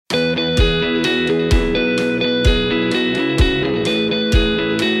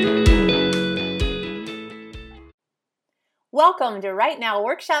Welcome to Write Now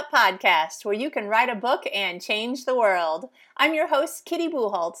Workshop Podcast, where you can write a book and change the world. I'm your host, Kitty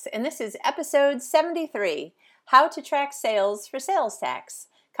Bucholtz, and this is episode 73, How to Track Sales for Sales Tax,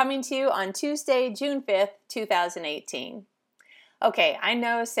 coming to you on Tuesday, June 5th, 2018. Okay, I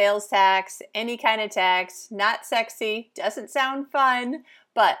know sales tax, any kind of tax, not sexy, doesn't sound fun,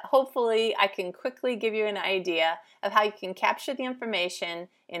 but hopefully I can quickly give you an idea of how you can capture the information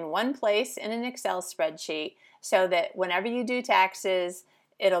in one place in an Excel spreadsheet so that whenever you do taxes,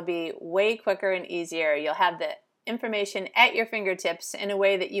 it'll be way quicker and easier. You'll have the information at your fingertips in a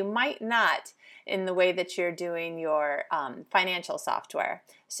way that you might not in the way that you're doing your financial software.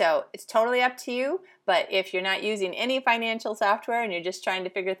 So it's totally up to you, but if you're not using any financial software and you're just trying to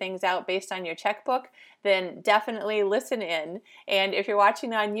figure things out based on your checkbook, then definitely listen in. And if you're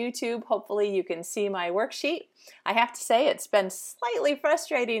watching on YouTube, hopefully you can see my worksheet. I have to say it's been slightly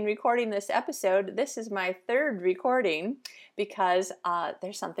frustrating recording this episode. This is my third recording because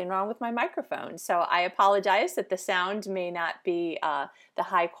there's something wrong with my microphone. So I apologize that the sound may not be the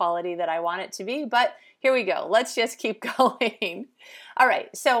high quality that I want it to be, but here we go. Let's just keep going. All right,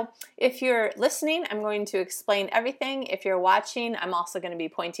 so if you're listening, I'm going to explain everything. If you're watching, I'm also going to be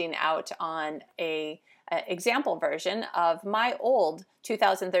pointing out on a example version of my old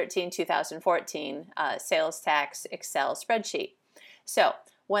 2013-2014 sales tax Excel spreadsheet. So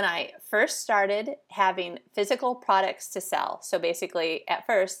when I first started having physical products to sell, so basically at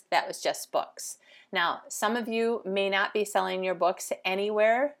first that was just books. Now, some of you may not be selling your books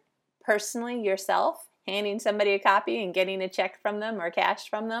anywhere personally yourself, handing somebody a copy and getting a check from them or cash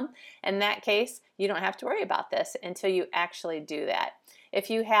from them. In that case, you don't have to worry about this until you actually do that. If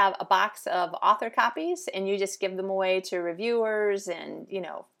you have a box of author copies and you just give them away to reviewers and,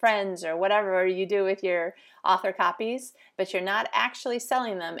 friends or whatever you do with your author copies, but you're not actually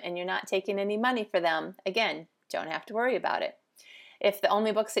selling them and you're not taking any money for them, again, don't have to worry about it. If the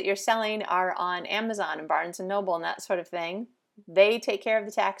only books that you're selling are on Amazon and Barnes & Noble and that sort of thing, they take care of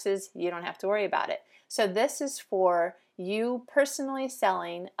the taxes. You don't have to worry about it. So this is for you personally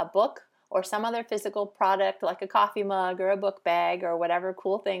selling a book or some other physical product like a coffee mug or a book bag or whatever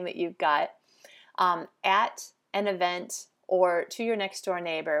cool thing that you've got at an event or to your next door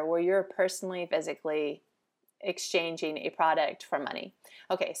neighbor where you're personally, physically exchanging a product for money.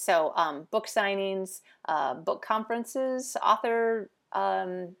 Okay, so book signings, book conferences, author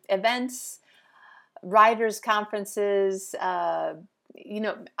events, writers conferences. I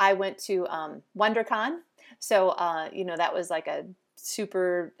went to WonderCon, so that was like a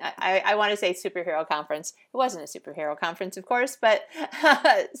super, I want to say superhero conference. It wasn't a superhero conference, of course, but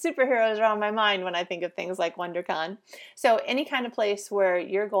superheroes are on my mind when I think of things like WonderCon. So any kind of place where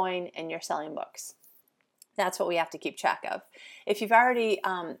you're going and you're selling books. That's what we have to keep track of. If you've already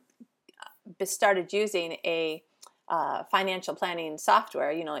started using a financial planning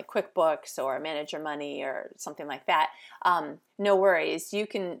software, like QuickBooks or Manage Your Money or something like that, no worries. You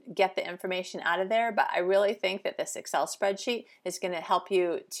can get the information out of there, but I really think that this Excel spreadsheet is going to help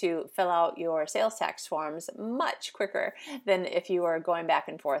you to fill out your sales tax forms much quicker than if you were going back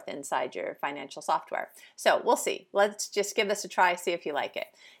and forth inside your financial software. So we'll see. Let's just give this a try, see if you like it.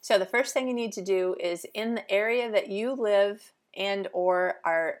 So the first thing you need to do is in the area that you live and or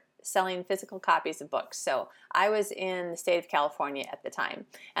are selling physical copies of books. So I was in the state of California at the time,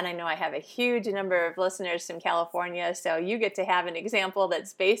 and I know I have a huge number of listeners from California, so you get to have an example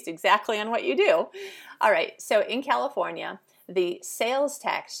that's based exactly on what you do. All right, so in California, the sales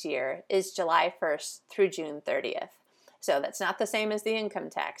tax year is July 1st through June 30th. So that's not the same as the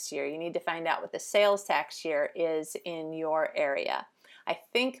income tax year. You need to find out what the sales tax year is in your area. I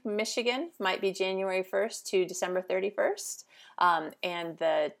think Michigan might be January 1st to December 31st, and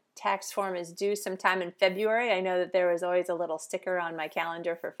the tax form is due sometime in February. I know that there was always a little sticker on my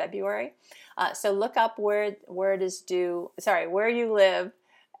calendar for February. So look up where it is due, where you live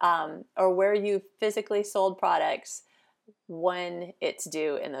or where you physically sold products when it's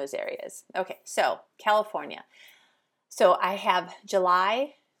due in those areas. Okay, so California. So I have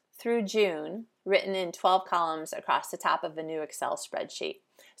July through June written in 12 columns across the top of the new Excel spreadsheet.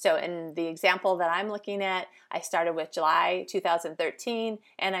 So in the example that I'm looking at, I started with July 2013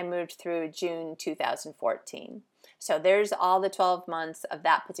 and I moved through June 2014. So there's all the 12 months of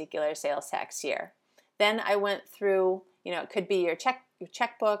that particular sales tax year. Then I went through, it could be your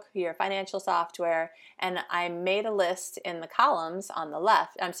checkbook, your financial software, and I made a list in the columns on the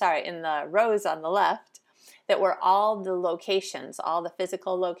left, in the rows on the left, that were all the locations, all the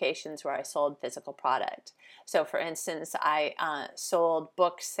physical locations where I sold physical product. So for instance, I sold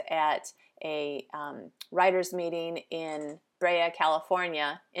books at a writer's meeting in Brea,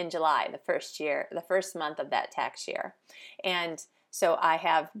 California in July, the first month of that tax year. And so I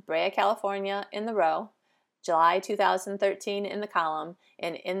have Brea, California in the row, July 2013 in the column,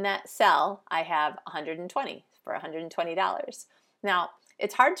 and in that cell I have 120 for $120. Now,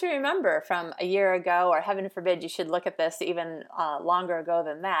 it's hard to remember from a year ago, or heaven forbid you should look at this even longer ago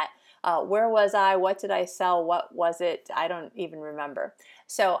than that. Where was I? What did I sell? What was it? I don't even remember.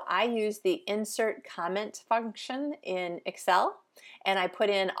 So I use the insert comment function in Excel, and I put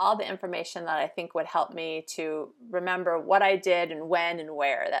in all the information that I think would help me to remember what I did and when and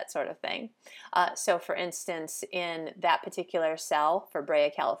where, that sort of thing. So for instance, in that particular cell for Brea,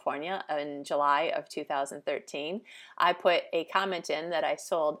 California in July of 2013, I put a comment in that I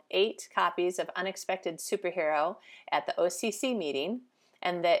sold 8 copies of Unexpected Superhero at the OCC meeting,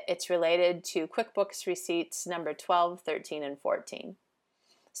 and that it's related to QuickBooks receipts number 12, 13, and 14.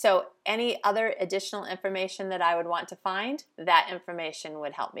 So any other additional information that I would want to find, that information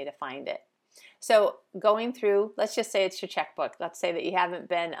would help me to find it. So going through, let's just say it's your checkbook. Let's say that you haven't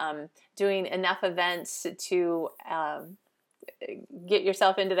been doing enough events to get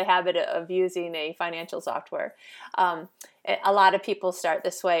yourself into the habit of using a financial software. A lot of people start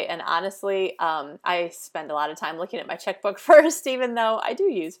this way, and honestly, I spend a lot of time looking at my checkbook first, even though I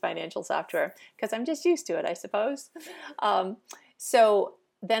do use financial software, because I'm just used to it, I suppose. So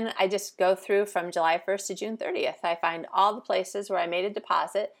then I just go through from July 1st to June 30th. I find all the places where I made a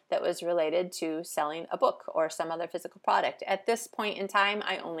deposit that was related to selling a book or some other physical product. At this point in time,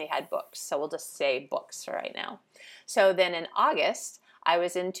 I only had books, so we'll just say books for right now. So then in August, I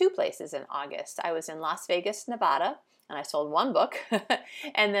was in 2 places in August. I was in Las Vegas, Nevada, and I sold 1 book.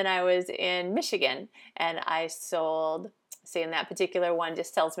 And then I was in Michigan, and I sold, see, in that particular one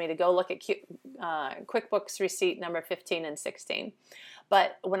just tells me to go look at QuickBooks receipt number 15 and 16.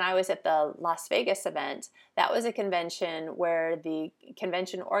 But when I was at the Las Vegas event, that was a convention where the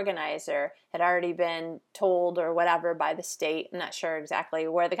convention organizer had already been told or whatever by the state. I'm not sure exactly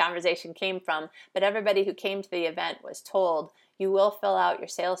where the conversation came from, but everybody who came to the event was told, you will fill out your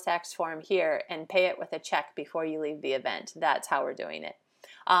sales tax form here and pay it with a check before you leave the event. That's how we're doing it,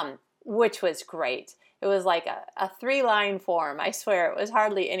 which was great. It was like a 3-line form. I swear it was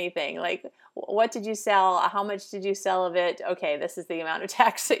hardly anything. Like, what did you sell? How much did you sell of it? Okay, this is the amount of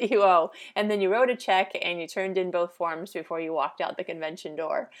tax that you owe. And then you wrote a check and you turned in both forms before you walked out the convention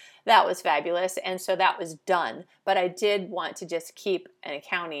door. That was fabulous. And so that was done. But I did want to just keep an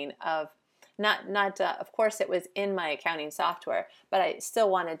accounting of, of course it was in my accounting software, but I still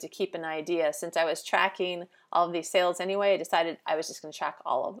wanted to keep an idea. Since I was tracking all of these sales anyway, I decided I was just going to track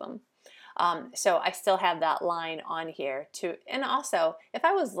all of them. So I still have that line on here too. And also, if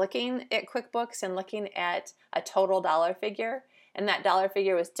I was looking at QuickBooks and looking at a total dollar figure, and that dollar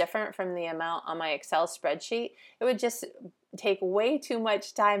figure was different from the amount on my Excel spreadsheet, it would just take way too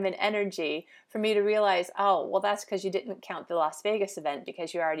much time and energy for me to realize, oh, well, that's because you didn't count the Las Vegas event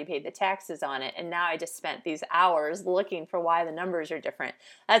because you already paid the taxes on it. And now I just spent these hours looking for why the numbers are different.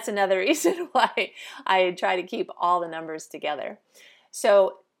 That's another reason why I try to keep all the numbers together.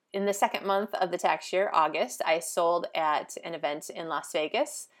 So in the second month of the tax year, August, I sold at an event in Las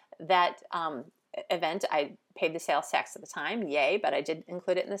Vegas. That event, I paid the sales tax at the time, yay, but I did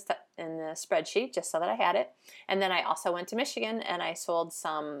include it in the spreadsheet just so that I had it. And then I also went to Michigan and I sold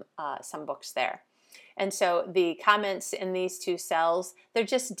some books there. And so the comments in these 2 cells, they're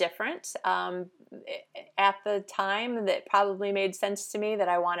just different. At the time, that probably made sense to me that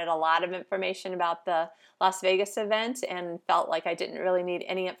I wanted a lot of information about the Las Vegas event and felt like I didn't really need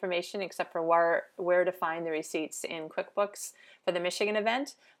any information except for where to find the receipts in QuickBooks for the Michigan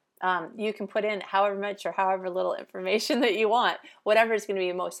event. You can put in however much or however little information that you want, whatever is going to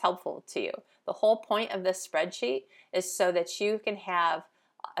be most helpful to you. The whole point of this spreadsheet is so that you can have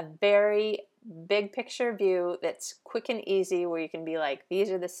a very big picture view that's quick and easy, where you can be like, these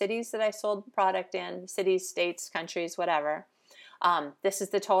are the cities that I sold the product in, cities, states, countries, whatever. This is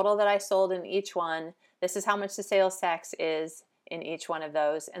the total that I sold in each one. This is how much the sales tax is in each one of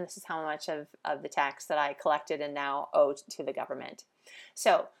those, and this is how much of the tax that I collected and now owe to the government.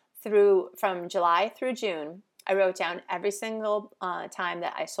 So from July through June, I wrote down every single time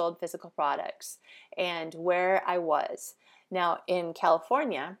that I sold physical products and where I was. Now, in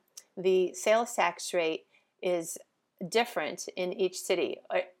California, the sales tax rate is different in each city.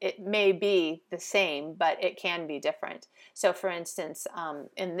 It may be the same, but it can be different. So for instance,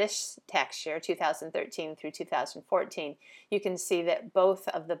 in this tax year, 2013 through 2014, you can see that both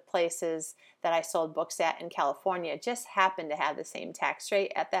of the places that I sold books at in California just happened to have the same tax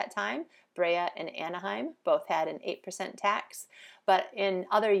rate at that time, Brea and Anaheim both had an 8% tax. But in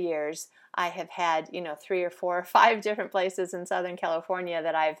other years, I have had, 3 or 4 or 5 different places in Southern California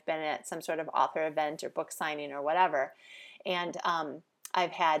that I've been at some sort of author event or book signing or whatever. And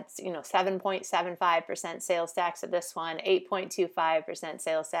I've had, 7.75% sales tax at this one, 8.25%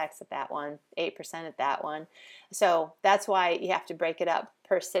 sales tax at that one, 8% at that one. So that's why you have to break it up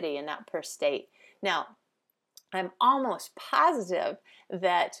per city and not per state. Now, I'm almost positive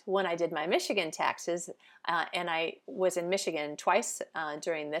that when I did my Michigan taxes, and I was in Michigan twice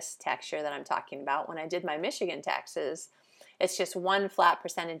during this tax year that I'm talking about, when I did my Michigan taxes, it's just one flat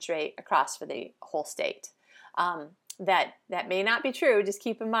percentage rate across for the whole state. That may not be true. Just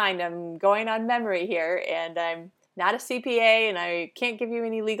keep in mind, I'm going on memory here, and I'm not a CPA, and I can't give you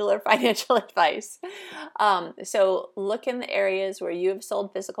any legal or financial advice. So look in the areas where you have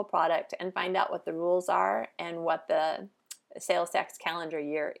sold physical product and find out what the rules are and what the sales tax calendar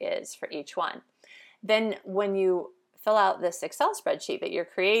year is for each one. Then when you fill out this Excel spreadsheet that you're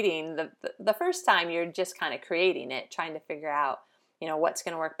creating, the first time you're just kind of creating it, trying to figure out what's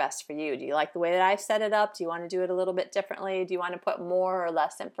going to work best for you. Do you like the way that I've set it up? Do you want to do it a little bit differently? Do you want to put more or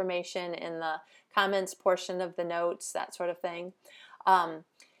less information in the comments portion of the notes, that sort of thing?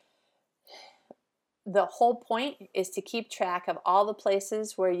 The whole point is to keep track of all the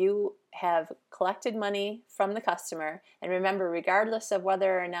places where you have collected money from the customer. And remember, regardless of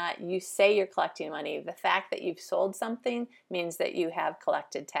whether or not you say you're collecting money, the fact that you've sold something means that you have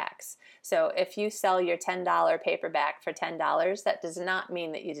collected tax. So if you sell your $10 paperback for $10, that does not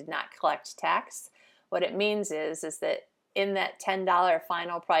mean that you did not collect tax. What it means is that in that $10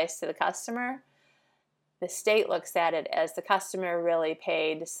 final price to the customer, the state looks at it as the customer really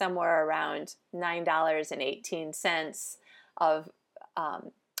paid somewhere around $9.18 of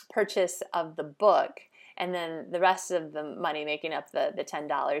purchase of the book, and then the rest of the money making up the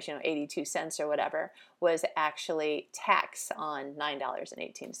 $10, 82 cents or whatever, was actually tax on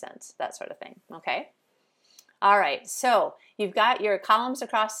 $9.18, that sort of thing, okay? All right, so you've got your columns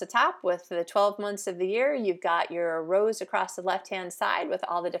across the top with the 12 months of the year. You've got your rows across the left-hand side with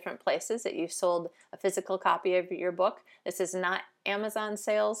all the different places that you've sold a physical copy of your book. This is not Amazon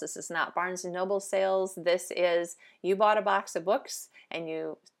sales. This is not Barnes & Noble sales. This is you bought a box of books and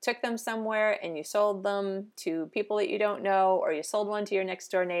you took them somewhere and you sold them to people that you don't know, or you sold one to your next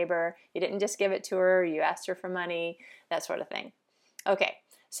door neighbor. You didn't just give it to her. You asked her for money, that sort of thing. Okay.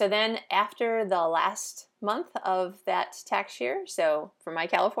 So then after the last month of that tax year, so for my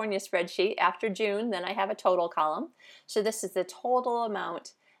California spreadsheet, after June, then I have a total column. So this is the total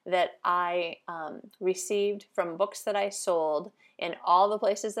amount that I received from books that I sold in all the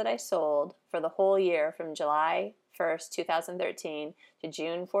places that I sold for the whole year from July 1st, 2013 to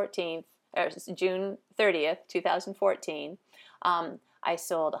June 30th, 2014. I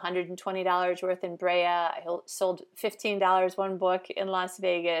sold $120 worth in Brea. I sold $15 one book in Las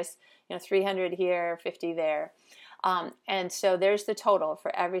Vegas, $300 here, $50 there. And so there's the total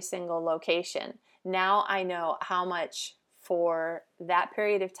for every single location. Now I know how much for that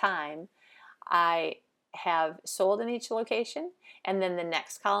period of time I have sold in each location, and then the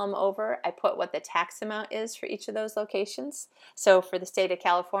next column over I put what the tax amount is for each of those locations. So for the state of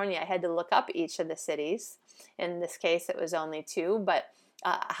California, I had to look up each of the cities. In this case it was only 2, but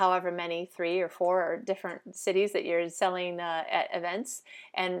however many, 3 or 4 different cities that you're selling at events,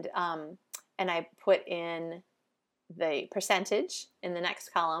 and I put in the percentage in the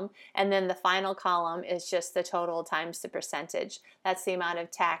next column, and then the final column is just the total times the percentage. That's the amount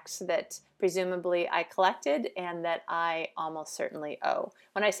of tax that presumably I collected and that I almost certainly owe.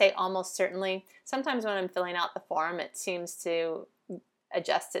 When I say almost certainly, sometimes when I'm filling out the form it seems to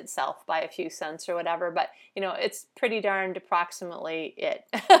adjust itself by a few cents or whatever, but it's pretty darned approximately it.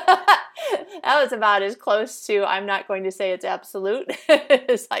 That was about as close to, I'm not going to say it's absolute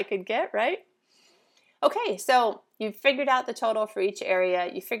as I could get, right? Okay, so you've figured out the total for each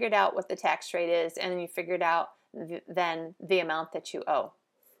area, you figured out what the tax rate is, and then you figured out then the amount that you owe.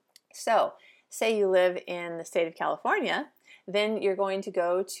 So say you live in the state of California, then you're going to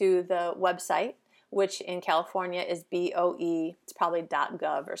go to the website, which in California is BOE, it's probably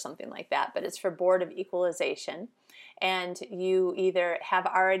 .gov or something like that, but it's for Board of Equalization. And you either have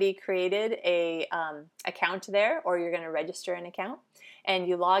already created a account there, or you're going to register an account. And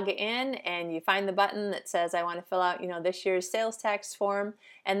you log in and you find the button that says, I want to fill out, this year's sales tax form.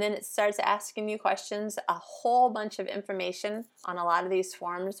 And then it starts asking you questions. A whole bunch of information on a lot of these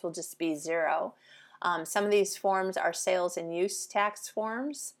forms will just be zero. Some of these forms are sales and use tax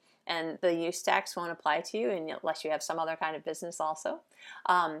forms. and the use tax won't apply to you unless you have some other kind of business also.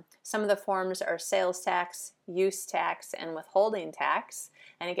 Some of the forms are sales tax, use tax, and withholding tax.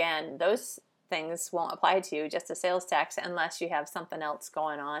 And again, those things won't apply to you, just the sales tax, unless you have something else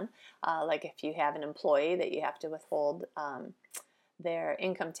going on, like if you have an employee that you have to withhold their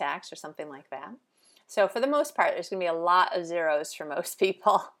income tax or something like that. So for the most part, there's going to be a lot of zeros for most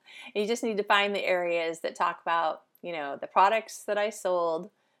people. You just need to find the areas that talk about, the products that I sold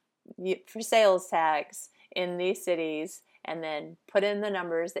for sales tax in these cities, and then put in the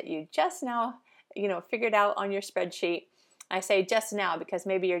numbers that you just now, figured out on your spreadsheet. I say just now because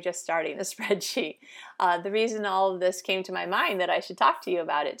maybe you're just starting a spreadsheet. The reason all of this came to my mind that I should talk to you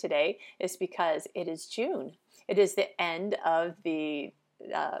about it today is because it is June. It is the end of the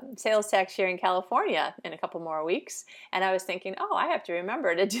sales tax year in California in a couple more weeks. And I was thinking, I have to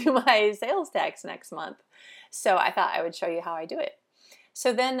remember to do my sales tax next month. So I thought I would show you how I do it.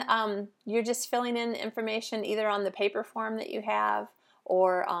 So then you're just filling in information either on the paper form that you have,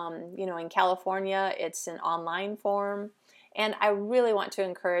 or in California, it's an online form. And I really want to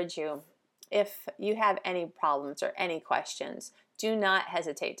encourage you, if you have any problems or any questions, do not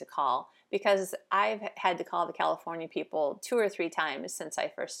hesitate to call, because I've had to call the California people 2 or 3 times since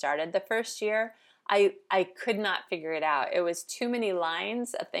I first started. The first year, I could not figure it out. It was too many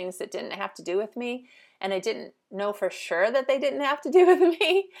lines of things that didn't have to do with me, and I didn't know for sure that they didn't have to do with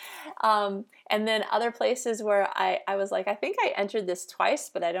me. And then other places where I was like, I think I entered this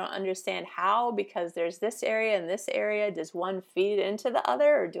twice, but I don't understand how, because there's this area and this area. Does one feed into the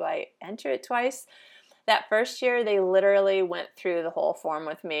other, or do I enter it twice? That first year, they literally went through the whole form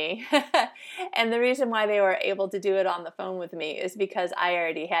with me. And the reason why they were able to do it on the phone with me is because I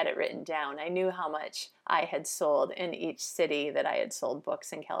already had it written down. I knew how much I had sold in each city that I had sold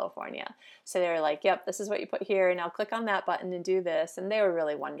books in California. So they were like, yep, this is what you put here, and I'll click on that button and do this. And they were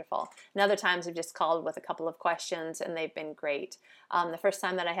really wonderful. And other times I've just called with a couple of questions, and they've been great. The first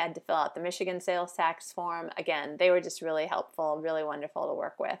time that I had to fill out the Michigan sales tax form, again, they were just really helpful, really wonderful to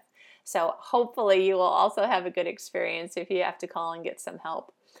work with. So hopefully you will also have a good experience if you have to call and get some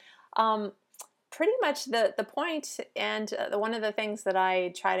help. Pretty much the point, and one of the things that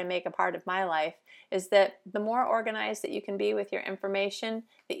I try to make a part of my life, is that the more organized that you can be with your information,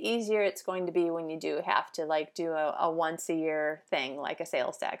 the easier it's going to be when you do have to do a once a year thing like a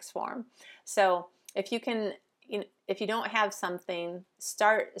sales tax form. So if you can, if you don't have something,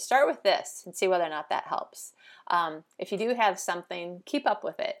 start with this and see whether or not that helps. If you do have something, keep up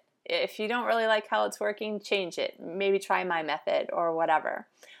with it. If you don't really like how it's working, change it. Maybe try my method or whatever.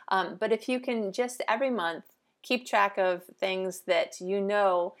 But if you can just every month keep track of things that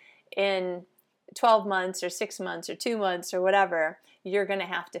in 12 months or 6 months or 2 months or whatever, you're going to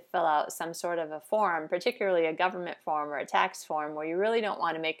have to fill out some sort of a form, particularly a government form or a tax form, where you really don't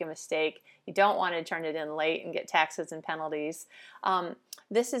want to make a mistake. You don't want to turn it in late and get taxes and penalties.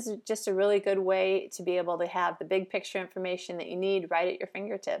 This is just a really good way to be able to have the big picture information that you need right at your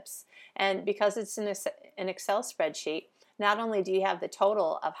fingertips. And because it's in an Excel spreadsheet, not only do you have the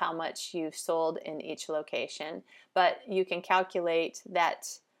total of how much you've sold in each location, but you can calculate that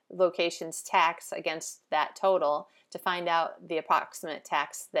location's tax against that total to find out the approximate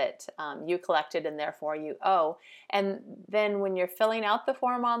tax that you collected and therefore you owe. And then when you're filling out the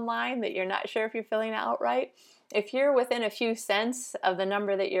form online that you're not sure if you're filling out right, if you're within a few cents of the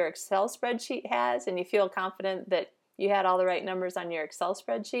number that your Excel spreadsheet has, and you feel confident that you had all the right numbers on your Excel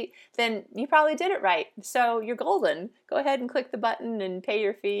spreadsheet, then you probably did it right. So you're golden. Go ahead and click the button and pay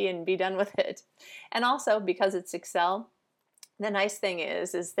your fee and be done with it. And also, because it's Excel, the nice thing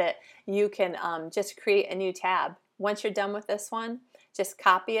is that you can just create a new tab. Once you're done with this one, just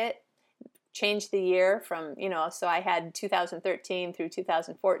copy it, change the year from, so I had 2013 through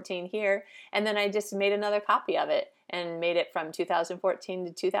 2014 here, and then I just made another copy of it and made it from 2014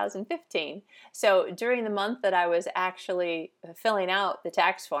 to 2015. So during the month that I was actually filling out the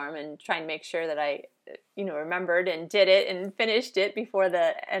tax form and trying to make sure that I remembered and did it and finished it before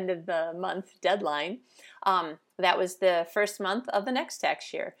the end of the month deadline, that was the first month of the next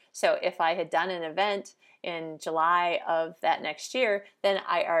tax year. So if I had done an event in July of that next year, then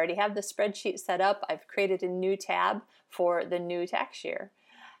I already have the spreadsheet set up. I've created a new tab for the new tax year.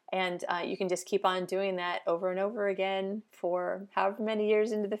 And you can just keep on doing that over and over again for however many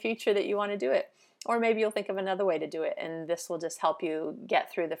years into the future that you want to do it. Or maybe you'll think of another way to do it, and this will just help you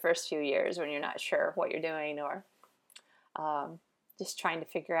get through the first few years when you're not sure what you're doing, or just trying to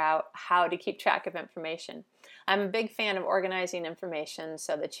figure out how to keep track of information. I'm a big fan of organizing information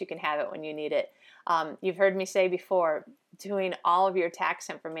so that you can have it when you need it. You've heard me say before, doing all of your tax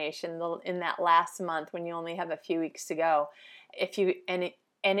information in that last month when you only have a few weeks to go.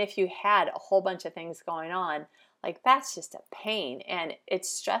 And if you had a whole bunch of things going on, like that's just a pain and it's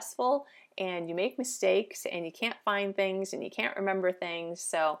stressful and you make mistakes and you can't find things and you can't remember things.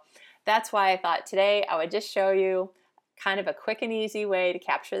 So that's why I thought today I would just show you kind of a quick and easy way to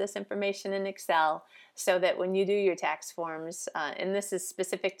capture this information in Excel so that when you do your tax forms, and this is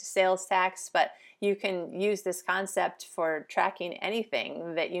specific to sales tax, but you can use this concept for tracking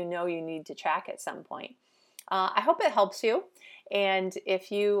anything that you know you need to track at some point. I hope it helps you, and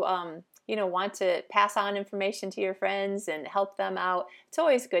if you want to pass on information to your friends and help them out, it's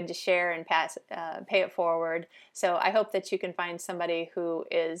always good to share and pay it forward. So I hope that you can find somebody who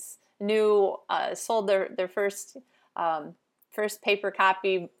is new, sold their first paper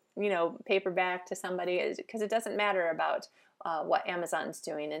copy, paperback to somebody, because it doesn't matter about what Amazon's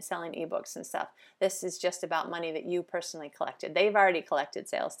doing and selling ebooks and stuff. This is just about money that you personally collected. They've already collected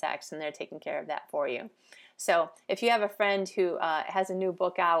sales tax and they're taking care of that for you. So if you have a friend who has a new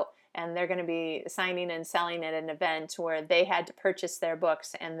book out and they're going to be signing and selling at an event where they had to purchase their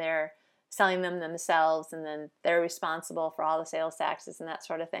books and they're selling them themselves and then they're responsible for all the sales taxes and that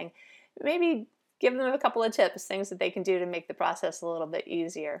sort of thing, maybe give them a couple of tips, things that they can do to make the process a little bit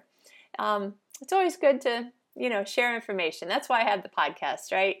easier. It's always good to share information. That's why I have the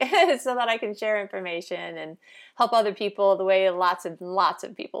podcast, right? So that I can share information and help other people the way lots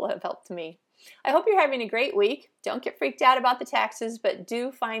of people have helped me. I hope you're having a great week. Don't get freaked out about the taxes, but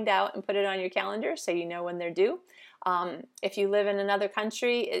do find out and put it on your calendar so you know when they're due. If you live in another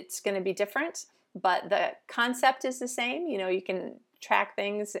country, it's going to be different, but the concept is the same. You can track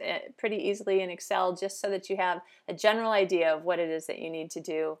things pretty easily in Excel just so that you have a general idea of what it is that you need to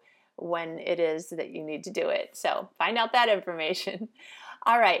do when it is that you need to do it. So find out that information.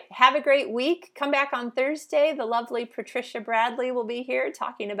 All right, have a great week. Come back on Thursday. The lovely Patricia Bradley will be here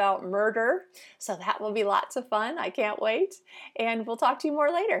talking about murder. So that will be lots of fun. I can't wait. And we'll talk to you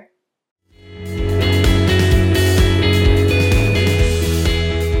more later.